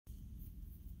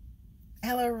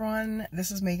Hello everyone,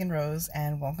 this is Megan Rose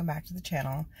and welcome back to the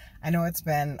channel. I know it's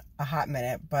been a hot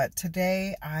minute, but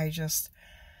today I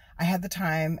had the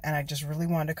time and I just really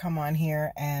wanted to come on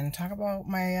here and talk about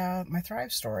my my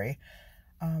Thrive story.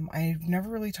 I've never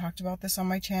really talked about this on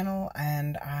my channel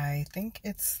and I think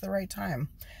it's the right time.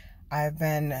 I've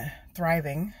been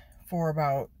thriving for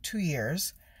about 2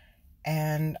 years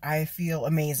and I feel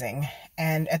amazing.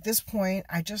 And at this point,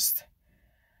 I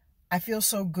feel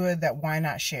so good that why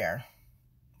not share?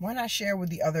 Why not share with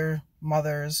the other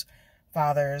mothers,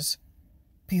 fathers,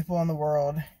 people in the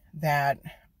world that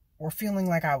were feeling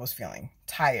like I was feeling,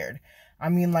 tired. I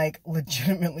mean, like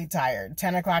legitimately tired.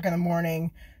 10 o'clock in the morning,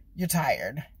 you're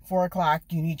tired. 4 o'clock,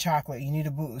 you need chocolate, you need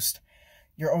a boost.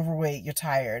 You're overweight, you're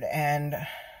tired. And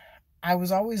I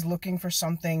was always looking for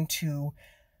something to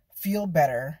feel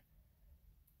better,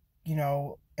 you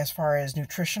know, as far as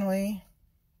nutritionally,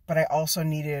 but I also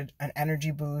needed an energy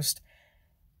boost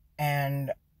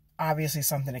and obviously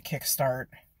something to kickstart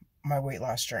my weight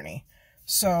loss journey.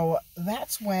 So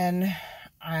that's when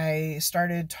I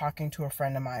started talking to a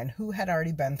friend of mine who had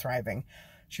already been thriving.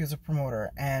 She was a promoter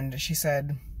and she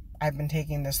said, I've been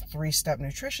taking this 3-step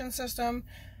nutrition system.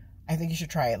 I think you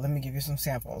should try it. Let me give you some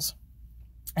samples.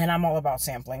 And I'm all about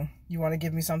sampling. You want to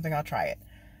give me something, I'll try it.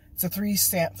 It's a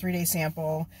 3-day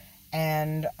sample.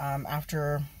 And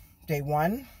after day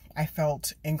 1, I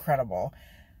felt incredible.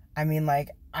 I mean, like,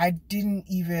 I didn't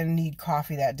even need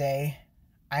coffee that day.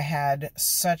 I had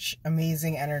such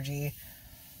amazing energy.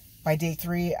 By day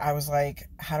 3, I was like,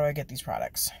 how do I get these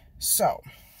products? So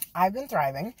I've been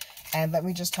thriving, and let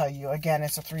me just tell you, again,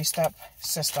 it's a 3-step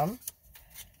system,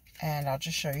 and I'll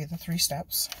just show you the 3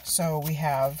 steps. So we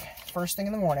have first thing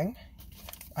in the morning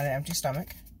on an empty stomach.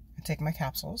 I take my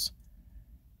capsules,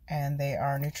 and they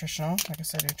are nutritional. Like I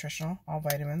said, nutritional, all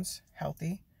vitamins,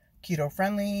 healthy, keto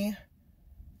friendly.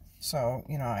 So,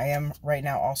 you know, I am right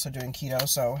now also doing keto,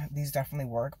 so these definitely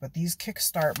work, but these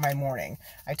kickstart my morning.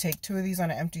 I take 2 of these on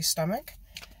an empty stomach,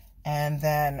 and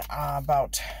then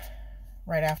about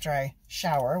right after I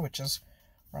shower, which is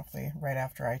roughly right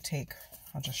after I take,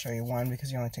 I'll just show you one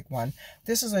because you only take one.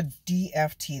 This is a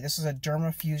DFT. This is a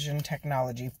Dermafusion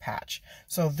technology patch.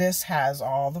 So this has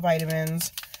all the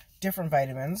vitamins, different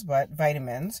vitamins, but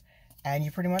vitamins, and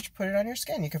you pretty much put it on your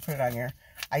skin. You can put it on your,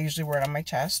 I usually wear it on my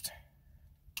chest.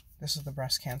 This is the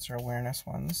breast cancer awareness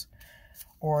ones.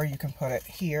 Or you can put it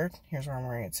here. Here's where I'm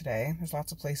wearing it today. There's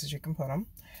lots of places you can put them.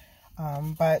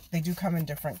 But they do come in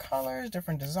different colors,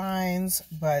 different designs,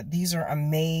 but these are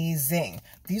amazing.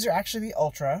 These are actually the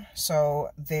Ultra, so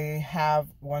they have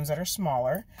ones that are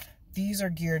smaller. These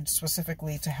are geared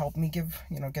specifically to help me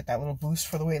get that little boost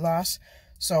for the weight loss.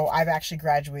 So I've actually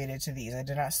graduated to these. I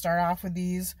did not start off with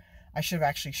these. I should have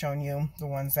actually shown you the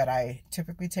ones that I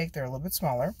typically take. They're a little bit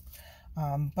smaller.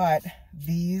 But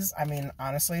these, I mean,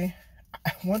 honestly,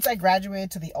 once I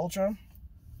graduated to the Ultra,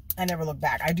 I never looked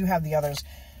back. I do have the others,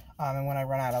 and when I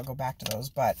run out, I'll go back to those,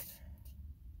 but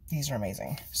these are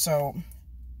amazing. So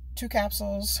 2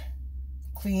 capsules,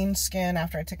 clean skin.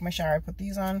 After I take my shower, I put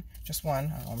these on, just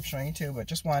one. I don't know, I'm showing you 2, but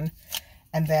just one.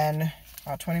 And then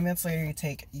about 20 minutes later, you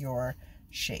take your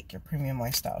shake, your premium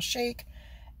lifestyle shake.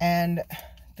 And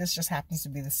this just happens to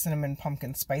be the cinnamon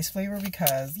pumpkin spice flavor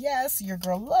because, yes, your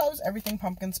girl loves everything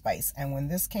pumpkin spice. And when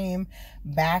this came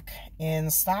back in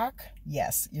stock,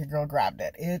 yes, your girl grabbed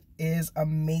it. It is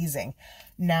amazing.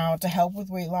 Now, to help with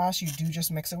weight loss, you do just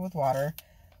mix it with water.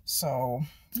 So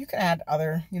you can add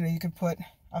other, you can put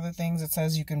other things. It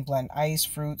says you can blend ice,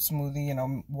 fruit,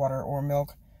 smoothie, water or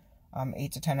milk,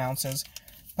 8 to 10 ounces.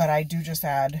 But I do just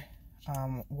add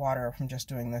water from just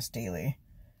doing this daily.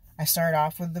 I started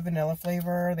off with the vanilla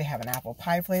flavor. They have an apple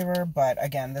pie flavor, but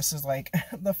again, this is like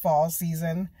the fall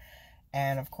season.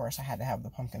 And of course, I had to have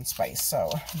the pumpkin spice. So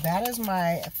that is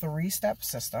my 3-step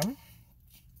system.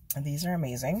 And these are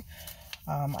amazing.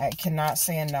 I cannot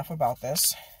say enough about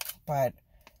this, but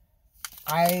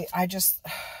I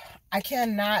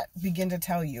cannot begin to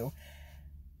tell you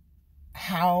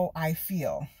how I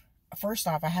feel. First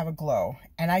off, I have a glow,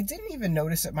 and I didn't even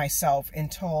notice it myself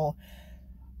until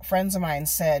friends of mine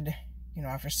said,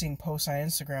 after seeing posts on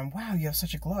Instagram, wow, you have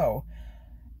such a glow.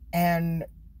 And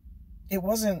it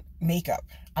wasn't makeup.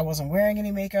 I wasn't wearing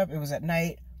any makeup. It was at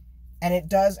night. And it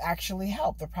does actually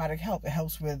help. The product helps. It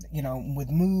helps with, with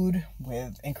mood,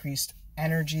 with increased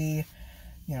energy,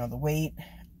 the weight.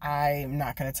 I'm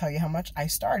not going to tell you how much I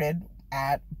started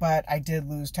at, but I did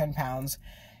lose 10 pounds.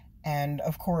 And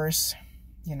of course,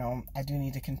 I do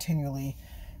need to continually,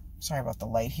 sorry about the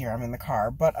light here. I'm in the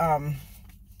car, but,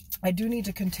 I do need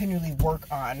to continually work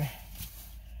on,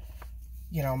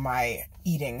 my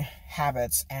eating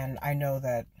habits. And I know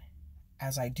that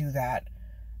as I do that,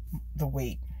 the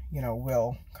weight, you know,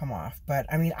 will come off. But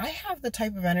I mean, I have the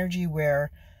type of energy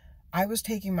where I was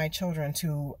taking my children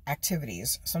to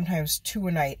activities, sometimes 2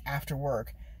 a night after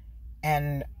work,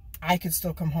 and I could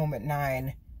still come home at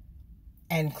 9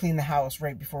 and clean the house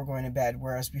right before going to bed.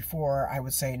 Whereas before I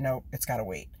would say, nope, it's got to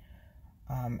wait.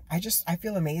 I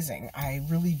feel amazing. I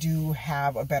really do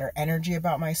have a better energy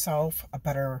about myself, a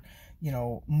better, you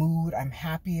know, mood. I'm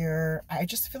happier. I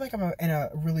just feel like I'm in a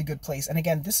really good place. And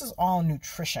again, this is all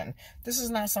nutrition. This is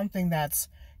not something that's,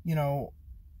 you know,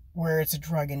 where it's a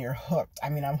drug and you're hooked. I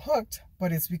mean, I'm hooked,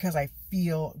 but it's because I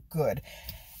feel good.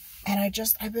 And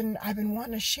I've been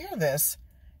wanting to share this,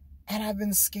 and I've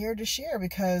been scared to share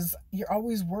because you're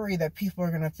always worried that people are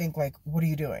going to think like, what are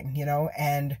you doing? You know,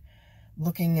 and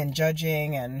looking and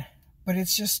judging, but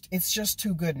it's just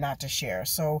too good not to share.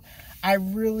 So I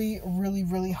really, really,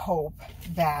 really hope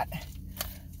that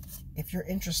if you're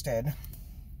interested,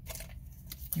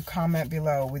 you comment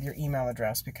below with your email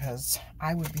address, because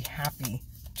I would be happy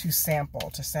to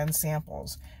send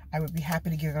samples. I would be happy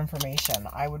to give information.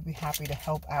 I would be happy to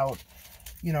help out,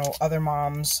 you know, other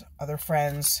moms, other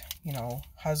friends, you know,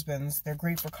 husbands. They're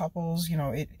great for couples. You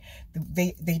know,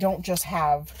 they don't just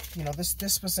have, you know, this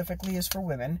specifically is for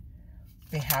women.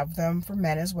 They have them for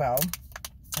men as well.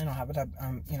 I don't have it,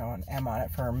 you know, an M on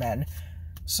it for men.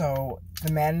 So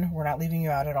the men, we're not leaving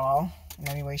you out at all in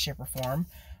any way, shape, or form.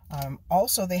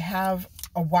 Also, they have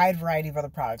a wide variety of other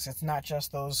products. It's not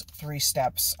just those 3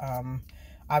 steps.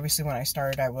 Obviously, when I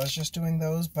started, I was just doing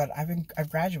those, but I've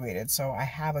graduated. So I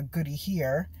have a goodie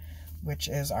here, which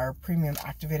is our premium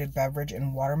activated beverage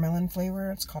in watermelon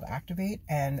flavor. It's called Activate.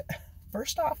 And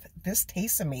first off, this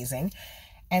tastes amazing.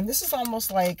 And this is almost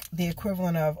like the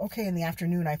equivalent of, okay, in the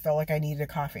afternoon, I felt like I needed a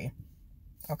coffee.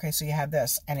 Okay, so you have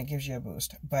this, and it gives you a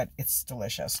boost, but it's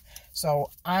delicious. So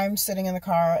I'm sitting in the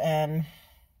car, and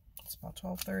it's about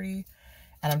 12:30,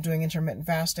 and I'm doing intermittent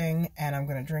fasting, and I'm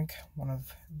going to drink one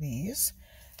of these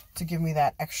to give me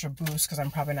that extra boost, because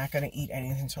I'm probably not going to eat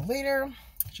anything until later,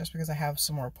 just because I have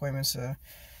some more appointments to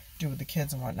do with the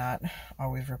kids and whatnot,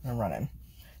 always ripping and running.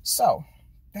 So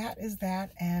that is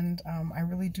that, and I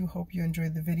really do hope you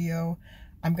enjoyed the video.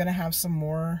 I'm going to have some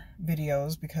more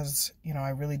videos because, you know, I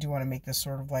really do want to make this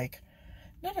sort of like,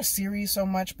 not a series so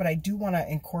much, but I do want to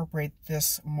incorporate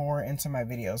this more into my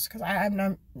videos, because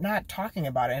I'm not talking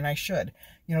about it, and I should.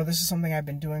 You know, this is something I've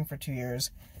been doing for 2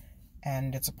 years,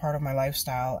 and it's a part of my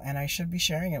lifestyle, and I should be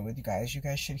sharing it with you guys. You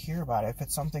guys should hear about it. If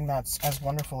it's something that's as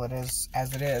wonderful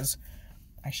as it is,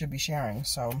 I should be sharing.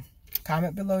 So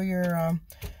comment below your,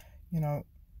 you know,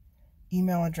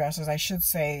 email addresses. I should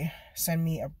say send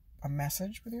me a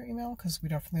message with your email, because we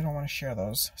definitely don't want to share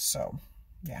those. So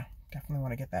yeah, definitely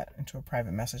want to get that into a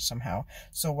private message somehow.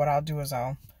 So what I'll do is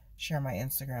I'll share my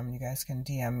Instagram, and you guys can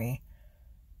DM me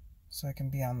so it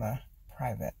can be on the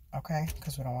private, okay?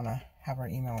 Because we don't want to have our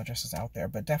email addresses out there.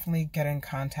 But definitely get in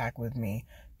contact with me,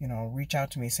 you know, reach out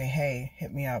to me, say, hey,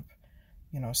 hit me up,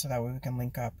 you know, so that way we can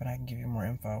link up and I can give you more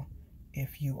info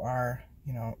if you are,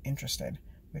 you know, interested,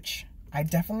 which I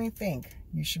definitely think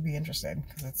you should be interested,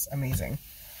 because it's amazing.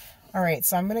 All right,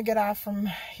 so I'm going to get off from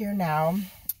here now,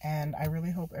 and I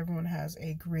really hope everyone has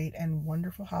a great and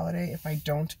wonderful holiday. If I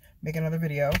don't make another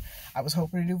video, I was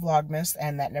hoping to do Vlogmas,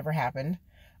 and that never happened.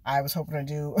 I was hoping to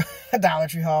do a Dollar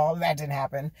Tree haul. That didn't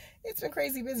happen. It's been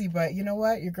crazy busy, but you know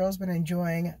what? Your girl's been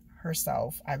enjoying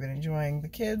herself. I've been enjoying the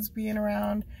kids being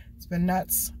around. It's been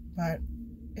nuts, but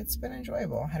it's been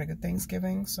enjoyable. I had a good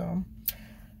Thanksgiving, so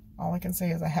all I can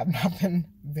say is I have not been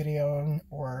videoing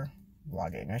or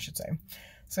vlogging, I should say.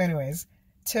 So anyways,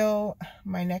 till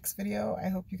my next video, I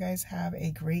hope you guys have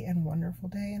a great and wonderful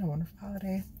day and a wonderful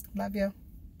holiday. Love you.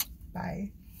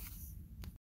 Bye.